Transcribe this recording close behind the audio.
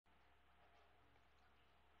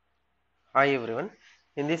Hi everyone.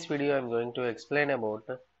 In this video I am going to explain about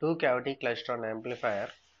two cavity klystron amplifier,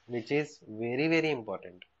 which is very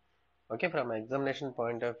important. Okay, from examination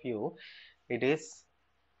point of view, it is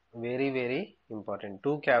very important.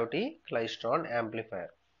 Two cavity klystron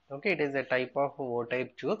amplifier. Okay, it is a type of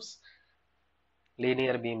O-type tubes,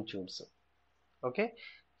 linear beam tubes. Okay,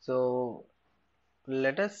 so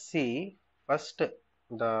let us see first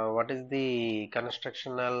the what is the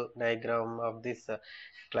constructional diagram of this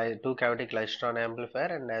two cavity klystron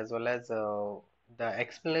amplifier, and as well as the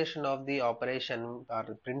explanation of the operation or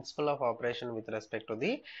the principle of operation with respect to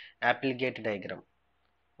the applicate diagram.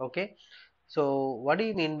 Okay, so what do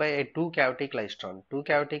you mean by a two cavity klystron? Two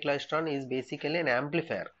cavity klystron is basically an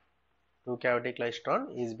amplifier. Two cavity klystron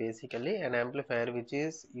is basically an amplifier which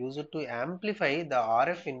is used to amplify the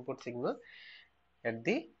RF input signal at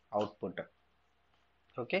the output.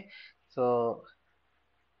 Okay, so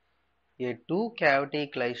a two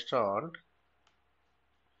cavity klystron,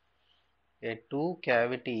 a two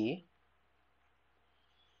cavity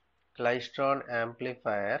klystron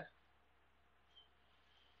amplifier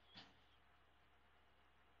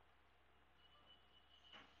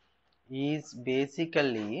is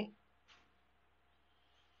basically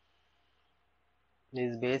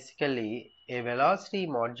a velocity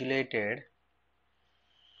modulated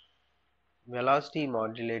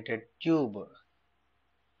tube.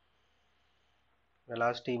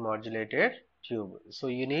 So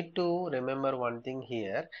you need to remember one thing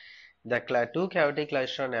here. The two cavity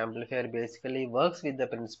klystron amplifier basically works with the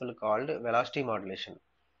principle called velocity modulation.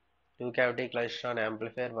 Two cavity klystron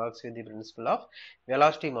amplifier works with the principle of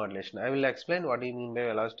velocity modulation. I will explain what do you mean by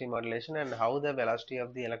velocity modulation and how the velocity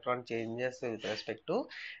of the electron changes with respect to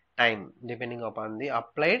time depending upon the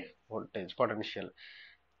applied voltage potential.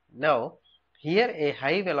 Now here a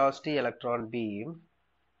high velocity electron beam,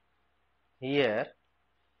 here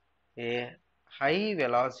a high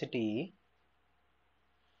velocity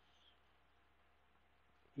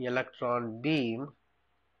electron beam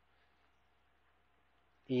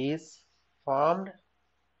is formed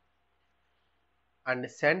and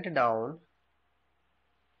sent down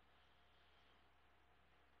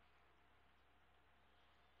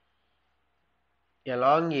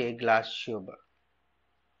along a glass tube.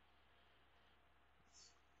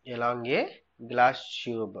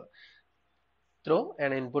 Through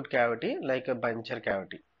an input cavity like a buncher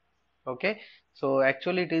cavity. Okay, so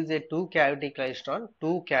actually it is a two cavity klystron.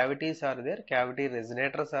 Two cavities are there, cavity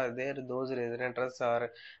resonators are there. Those resonators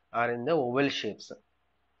are in the oval shapes.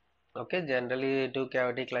 Okay, generally two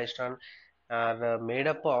cavity klystron are made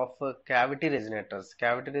up of cavity resonators.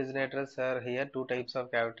 Cavity resonators are here two types of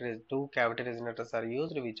two cavity resonators are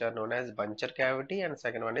used, which are known as buncher cavity, and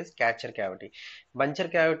second one is catcher cavity.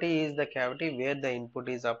 Buncher cavity is the cavity where the input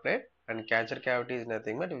is applied, and catcher cavity is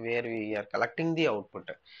nothing but where we are collecting the output.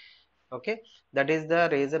 Okay, that is the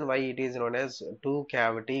reason why it is known as two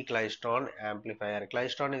cavity klystron amplifier.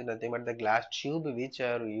 Klystron is nothing but the glass tube which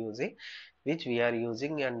we are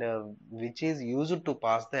using, and which is used to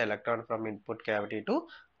pass the electron from input cavity to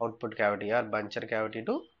output cavity, or buncher cavity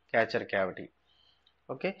to catcher cavity.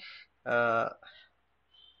 Okay, uh,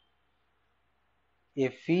 a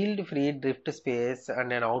field free drift space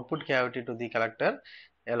and an output cavity to the collector.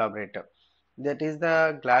 Elaborate. That is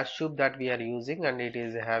the glass tube that we are using, and it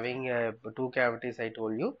is having two cavities, I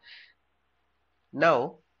told you.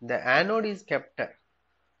 Now the anode is kept,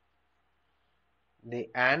 the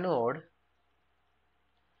anode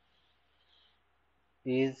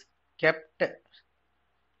is kept at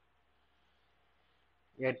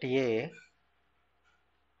a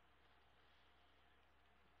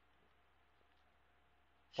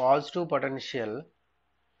positive potential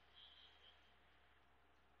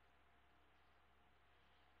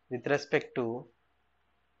with respect to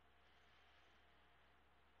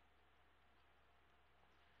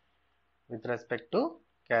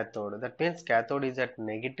cathode. That means cathode is at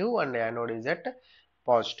negative and anode is at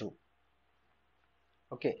positive.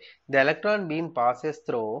 Okay, the electron beam passes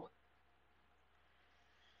through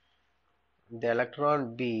the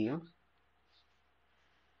electron beam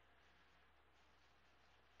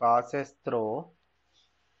passes through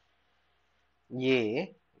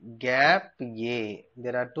a gap A.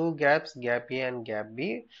 There are two gaps, gap A and gap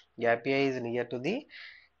B. Gap A is near to the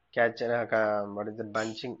catcher, what is the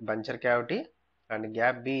buncher cavity, and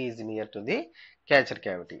gap B is near to the catcher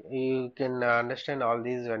cavity. You can understand all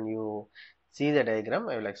these when you see the diagram.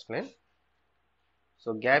 I will explain.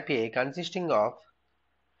 So gap A consisting of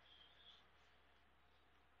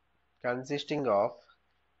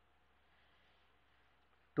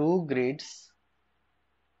two grids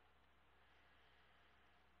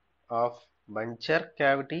of buncher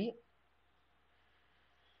cavity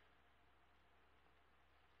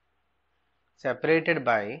separated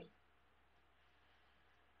by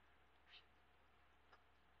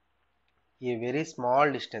a very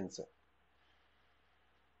small distance,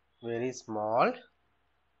 very small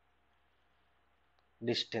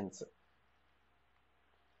distance,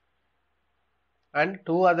 and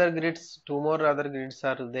two more other grids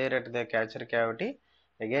are there at the catcher cavity.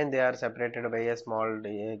 Again they are separated by a small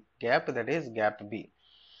gap, that is gap B.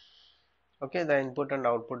 Okay, the input and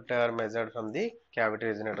output are measured from the cavity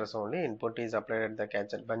resonators only. Input is applied at the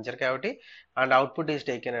catcher buncher cavity and output is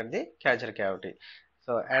taken at the catcher cavity.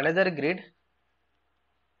 So another grid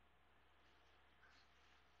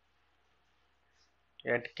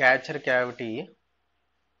at catcher cavity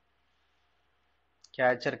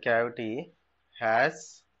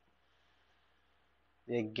has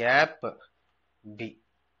a gap B.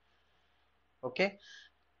 Okay,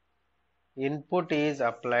 input is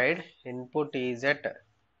applied, input is at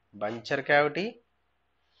buncher cavity,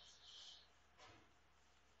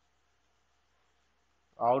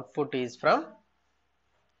 output is from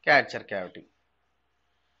catcher cavity.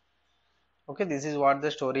 Okay, this is what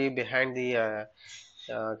the story behind the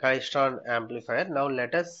klystron amplifier. Now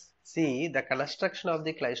let us see the construction of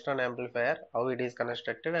the klystron amplifier, how it is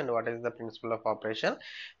constructed and what is the principle of operation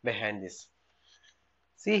behind this.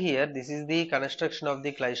 See here, this is the construction of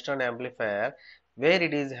the klystron amplifier where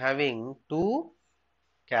it is having two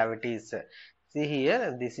cavities. See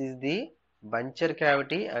here, this is the buncher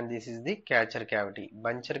cavity and this is the catcher cavity.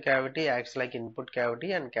 Buncher cavity acts like input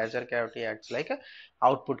cavity and catcher cavity acts like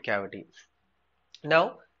output cavity.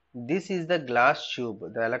 Now this is the glass tube.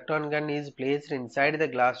 The electron gun is placed inside the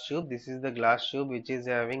glass tube. This is the glass tube which is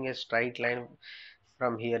having a straight line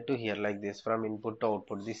from here to here like this, from input to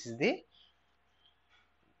output. This is the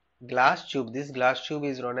glass tube. This glass tube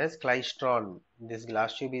is known as klystron. This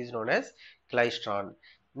glass tube is known as klystron.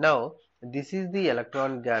 Now this is the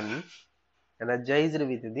electron gun energized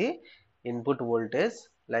with the input voltage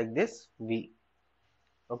like this V.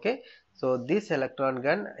 Okay, so this electron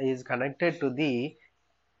gun is connected to the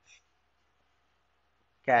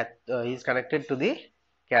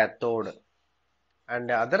cathode, and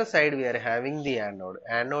the other side we are having the anode.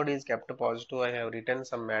 Anode is kept positive. I have written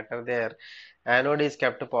some matter there. Anode is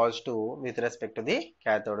kept positive with respect to the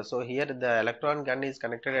cathode. So here the electron gun is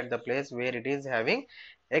connected at the place where it is having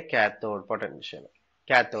a cathode potential,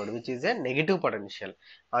 which is a negative potential.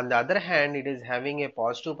 On the other hand, it is having a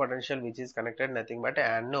positive potential which is connected nothing but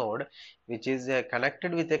anode, which is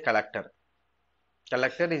connected with a collector.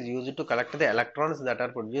 Collector is used to collect the electrons that are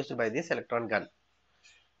produced by this electron gun.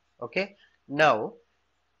 Okay, now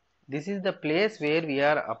this is the place where we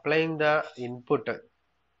are applying the input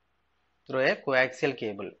through a coaxial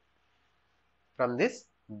cable from this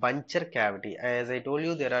buncher cavity. As I told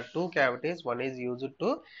you, there are two cavities. One is used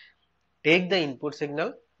to take the input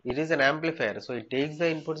signal. It is an amplifier, so it takes the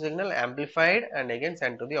input signal, amplified and again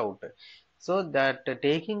sent to the output. So that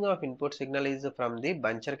taking of input signal is from the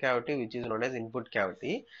buncher cavity, which is known as input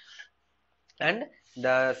cavity, and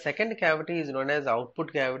the second cavity is known as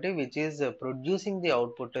output cavity, which is producing the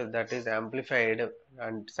output that is amplified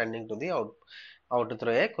and sending to the out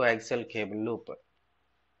through a coaxial cable loop.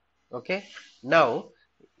 Okay, now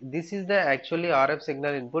this is the actually RF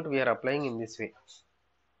signal input we are applying in this way.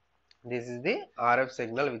 This is the RF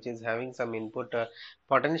signal which is having some input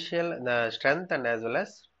potential, the strength and as well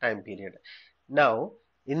as time period. Now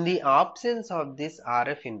in the absence of this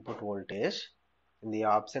RF input voltage, in the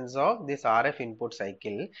absence of this RF input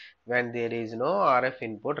cycle, when there is no RF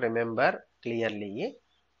input, remember clearly,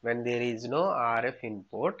 when there is no RF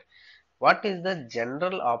input, what is the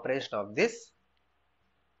general operation of this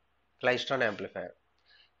klystron amplifier?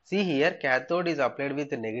 See here, cathode is applied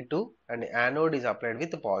with negative and anode is applied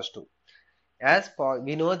with positive. As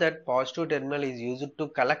we know that positive terminal is used to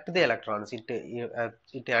collect the electrons,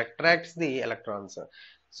 it attracts the electrons.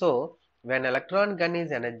 So when electron gun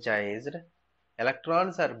is energized,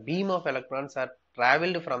 electrons or beam of electrons are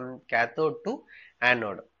traveled from cathode to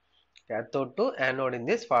anode, in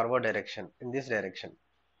this forward direction, in this direction.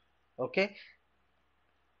 Okay,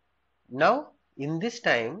 now in this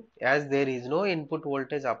time, as there is no input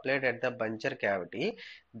voltage applied at the buncher cavity,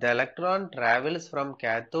 the electron travels from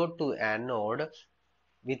cathode to anode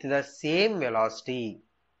with the same velocity.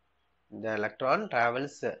 The electron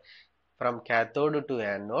travels from cathode to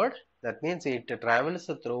anode, that means it travels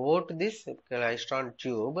throughout this klystron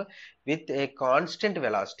tube with a constant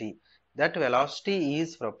velocity. That velocity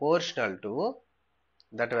is proportional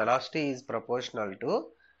to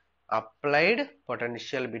applied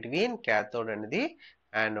potential between cathode and the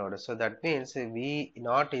anode. So that means V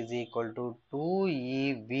naught is equal to 2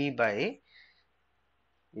 EV by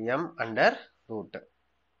m under root.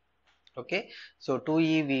 Okay, so 2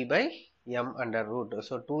 eV by m under root.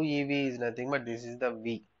 So 2 eV is nothing but this is the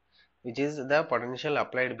V, which is the potential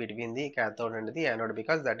applied between the cathode and the anode,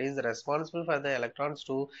 because that is responsible for the electrons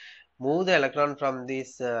to move the electron from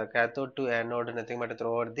this cathode to anode, nothing but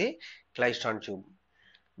throughout the klystron tube.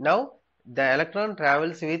 Now the electron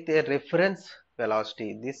travels with a reference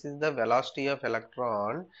velocity. This is the velocity of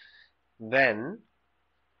electron when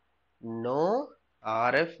no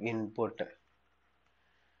RF input.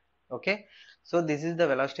 Okay, so this is the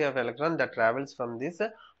velocity of electron that travels from this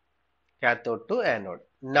cathode to anode.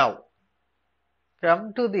 Now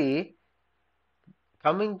coming to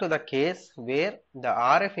the case where the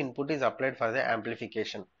RF input is applied for the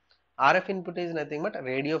amplification. RF input is nothing but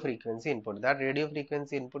radio frequency input. That radio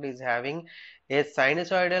frequency input is having a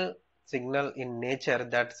sinusoidal signal in nature.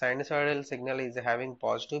 That sinusoidal signal is having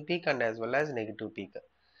positive peak and as well as negative peak.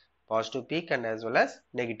 Positive peak and as well as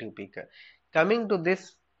negative peak. Coming to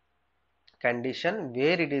this condition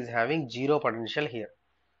where it is having zero potential here.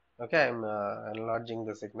 Okay, I am enlarging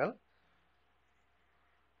the signal.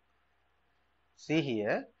 See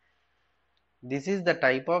here, this is the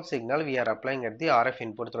type of signal we are applying at the RF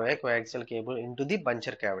input through a coaxial cable into the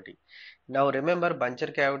buncher cavity. Now remember,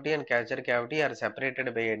 buncher cavity and catcher cavity are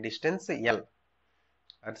separated by a distance L.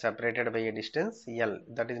 That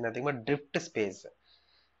is nothing but drift space.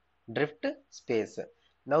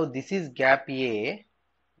 Now this is gap A.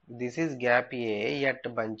 This is gap A at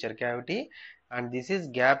buncher cavity, and this is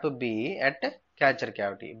gap B at catcher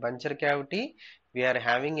cavity. Buncher cavity, we are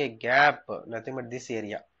having a gap, nothing but this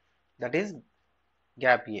area, that is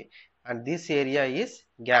gap A, and this area is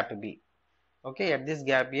gap B. Okay, at this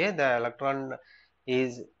gap A, the electron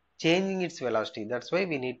is changing its velocity. That's why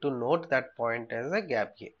we need to note that point as a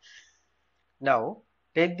gap A. Now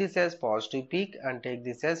take this as positive peak and take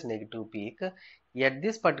this as negative peak. At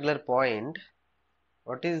this particular point,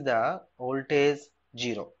 what is the voltage?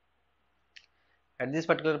 0. At this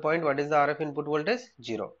particular point, what is the RF input voltage?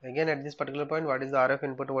 0. Again, at this particular point, what is the RF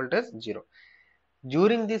input voltage? 0.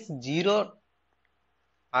 During this 0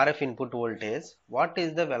 RF input voltage, what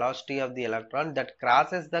is the velocity of the electron that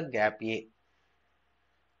crosses the gap A?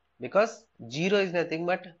 Because 0 is nothing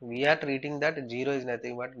but, we are treating that 0 is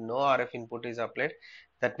nothing but no RF input is applied.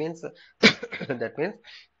 That means that means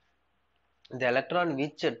the electron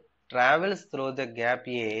which travels through the gap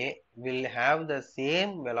A will have the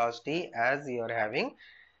same velocity as you are having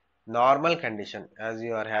normal condition, as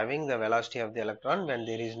you are having the velocity of the electron when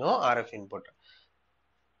there is no RF input.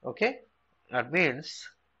 Okay, that means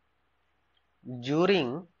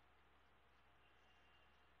during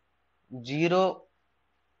 0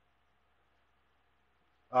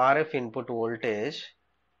 RF input voltage,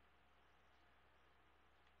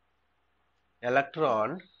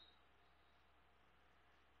 electron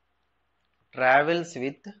travels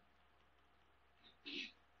with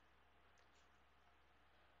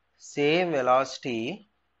same velocity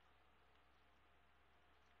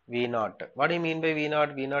V0. What do you mean by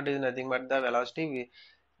V0? V0 is nothing but the velocity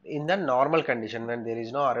in the normal condition when there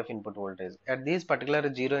is no RF input voltage. At these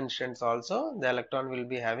particular 0 instants also, the electron will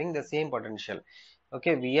be having the same potential.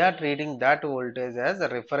 Okay, we are treating that voltage as a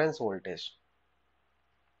reference voltage.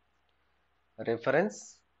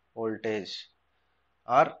 Reference voltage,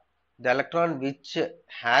 or the electron which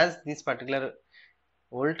has this particular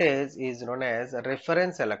voltage is known as a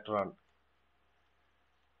reference electron.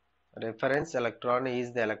 Reference electron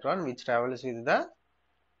is the electron which travels with the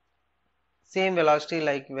same velocity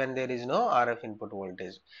like when there is no RF input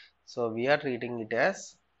voltage. So we are treating it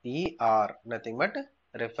as ER, nothing but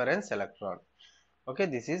reference electron. Okay,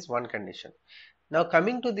 this is one condition. Now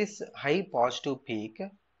coming to this high positive peak,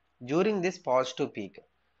 during this positive peak,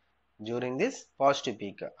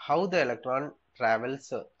 how the electron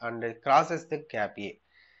travels and crosses the gap A.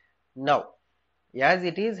 Now, as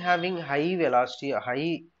it is having high velocity,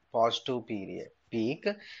 high positive peak,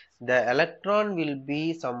 the electron will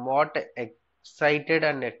be somewhat excited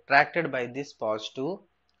and attracted by this positive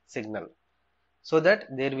signal, so that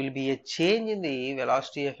there will be a change in the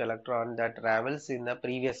velocity of electron that travels in the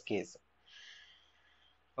previous case.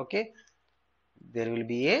 Okay, there will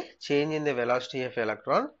be a change in the velocity of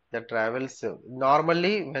electron that travels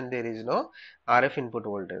normally when there is no RF input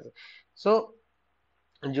voltage. So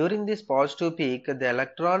during this positive peak, the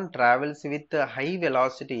electron travels with a high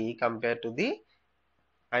velocity compared to the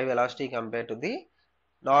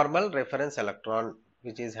normal reference electron,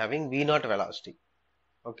 which is having V0 velocity.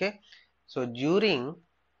 Okay, so during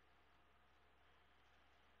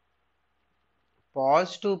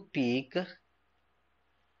positive peak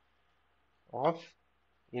of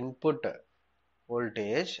input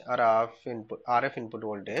voltage or of input RF input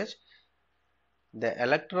voltage, the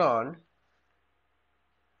electron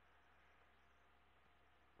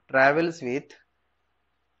travels with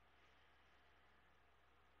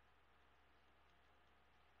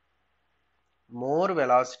more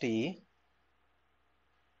velocity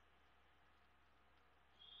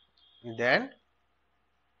than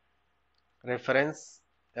reference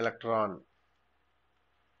electron.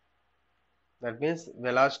 That means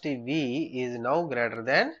velocity v is now greater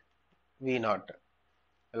than v naught.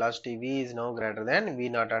 Velocity v is now greater than v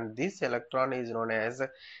naught, and this electron is known as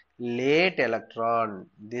late electron.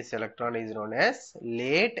 This electron is known as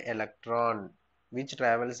late electron, which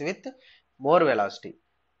travels with more velocity.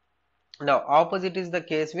 Now opposite is the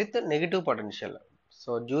case with negative potential.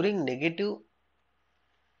 So during negative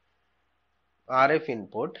RF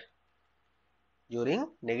input, during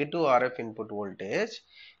negative RF input voltage,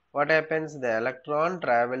 what happens? The electron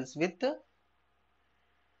travels with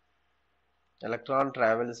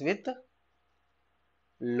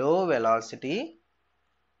low velocity.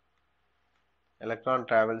 Electron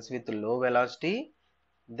travels with low velocity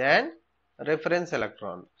than reference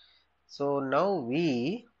electron. So now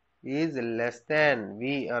V is less than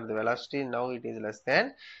V, or the velocity now it is less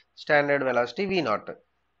than standard velocity V naught.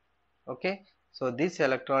 Okay, so this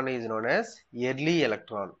electron is known as early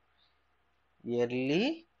electron.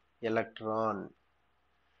 Early electron.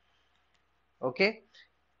 Okay,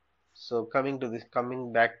 so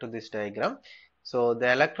coming back to this diagram. So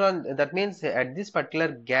the electron, that means at this particular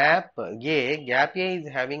gap A is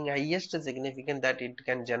having highest significance, that it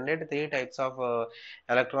can generate three types of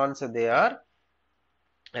electrons. They are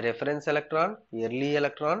reference electron, early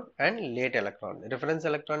electron, and late electron. Reference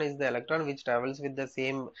electron is the electron which travels with the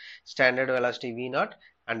same standard velocity v naught,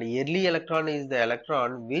 and early electron is the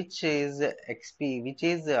electron which is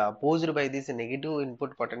opposed by this negative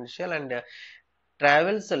input potential and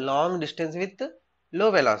travels a long distance with low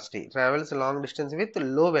velocity.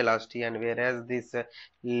 And whereas this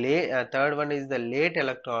third one is the late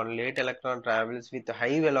electron. Late electron travels with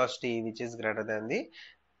high velocity, which is greater than the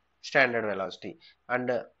standard velocity.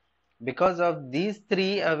 And because of these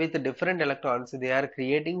three with different electrons, they are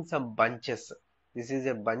creating some bunches. This is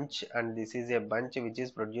a bunch and this is a bunch which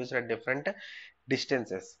is produced at different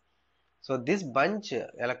distances. So this bunch,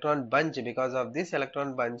 electron bunch, because of this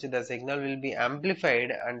electron bunch, the signal will be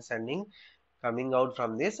amplified and coming out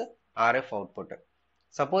from this RF output.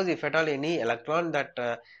 Suppose if at all any electron that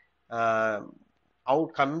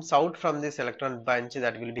comes out from this electron bunch,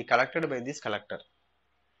 that will be collected by this collector.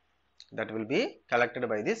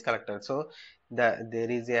 So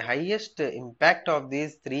there is a highest impact of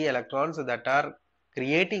these three electrons that are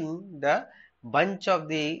creating the bunch of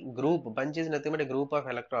the group. Bunch is nothing but a group of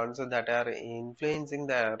electrons that are influencing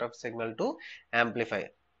the RF signal to amplify.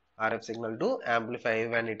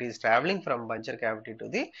 When it is traveling from buncher cavity to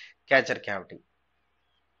the catcher cavity.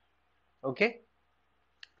 Okay.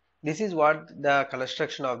 This is what the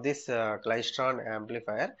construction of this klystron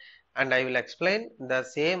amplifier, and I will explain the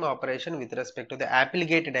same operation with respect to the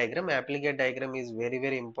applegate diagram. Applegate diagram is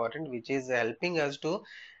very important, which is helping us to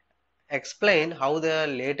explain how the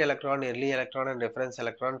late electron, early electron, and reference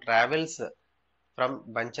electron travels from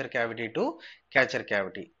buncher cavity to catcher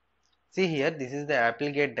cavity. See here, this is the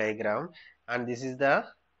applegate diagram, and this is the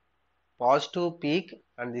positive peak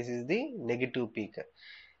and this is the negative peak.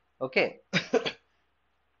 Okay.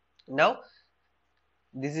 Now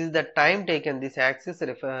this is the time taken. This axis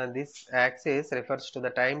refers to the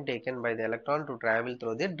time taken by the electron to travel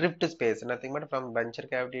through the drift space, nothing but from buncher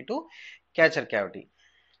cavity to catcher cavity.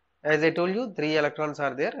 As I told you, three electrons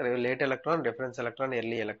are there: late electron, reference electron,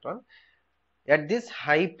 early electron. At this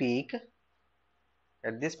high peak,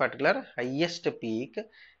 at this particular highest peak,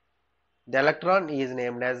 the electron is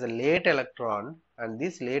named as late electron, and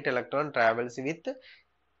this late electron travels with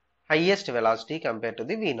highest velocity compared to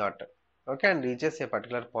the V naught. Okay, and reaches a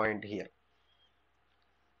particular point here.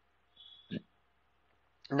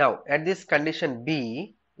 Now at this condition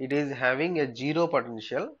B, it is having a zero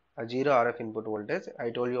potential, a zero RF input voltage.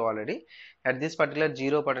 I told you already. At this particular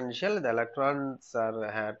zero potential, the electrons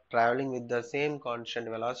are traveling with the same constant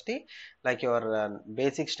velocity like your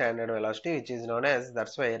basic standard velocity, which is known as,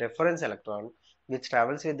 that's why, a reference electron, which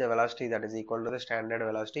travels with the velocity that is equal to the standard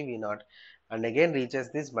velocity V naught, and again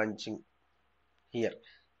reaches this bunching here.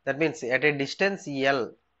 That means at a distance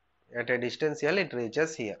L, it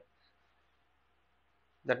reaches here.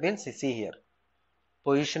 That means see here,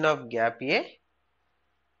 position of gap A,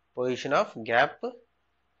 position of gap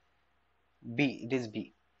B, it is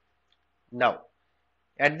B. Now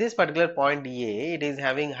at this particular point A, it is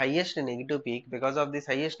having highest negative peak. Because of this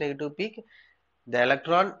highest negative peak, the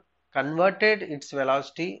electron converted its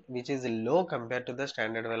velocity, which is low compared to the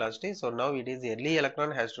standard velocity. So now it is early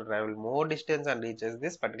electron has to travel more distance and reaches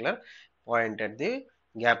this particular point at the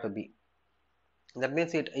gap B. That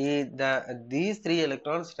means these three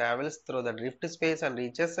electrons travels through the drift space and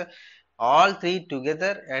reaches all three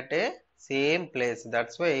together at a same place.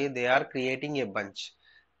 That's why they are creating a bunch.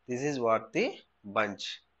 This is what the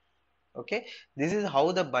bunch. Okay, this is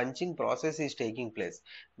how the bunching process is taking place.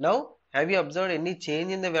 Now, have you observed any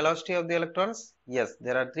change in the velocity of the electrons? Yes,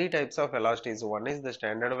 there are three types of velocities. One is the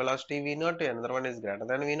standard velocity V naught, another one is greater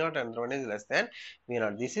than V naught, another one is less than V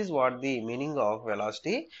naught. This is what the meaning of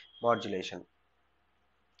velocity modulation.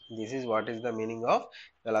 This is what is the meaning of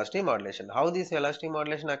velocity modulation. How this velocity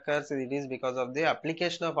modulation occurs? It is because of the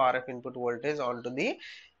application of RF input voltage onto the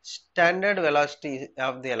standard velocity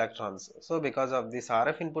of the electrons. So because of this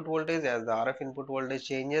RF input voltage, as the RF input voltage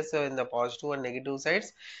changes in the positive and negative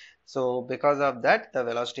sides, so because of that the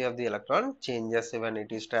velocity of the electron changes when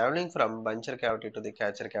it is traveling from buncher cavity to the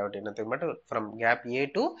catcher cavity, nothing but from gap A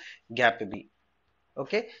to gap B.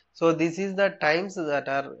 Okay, so this is the times that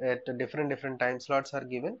are at different time slots are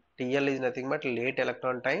given. TL is nothing but late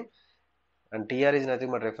electron time, and TR is nothing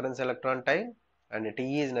but reference electron time, and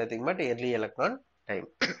TE is nothing but early electron time.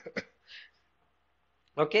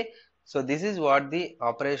 Okay, so this is what the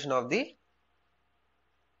operation of the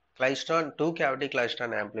klystron, two cavity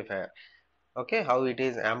klystron amplifier. Okay, how it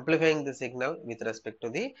is amplifying the signal with respect to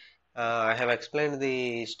the I have explained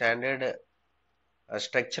the standard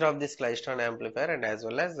structure of this klystron amplifier, and as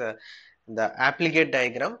well as the applicate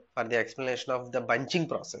diagram for the explanation of the bunching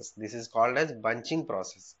process. This is called as bunching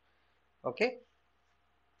process. Okay,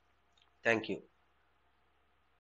 thank you.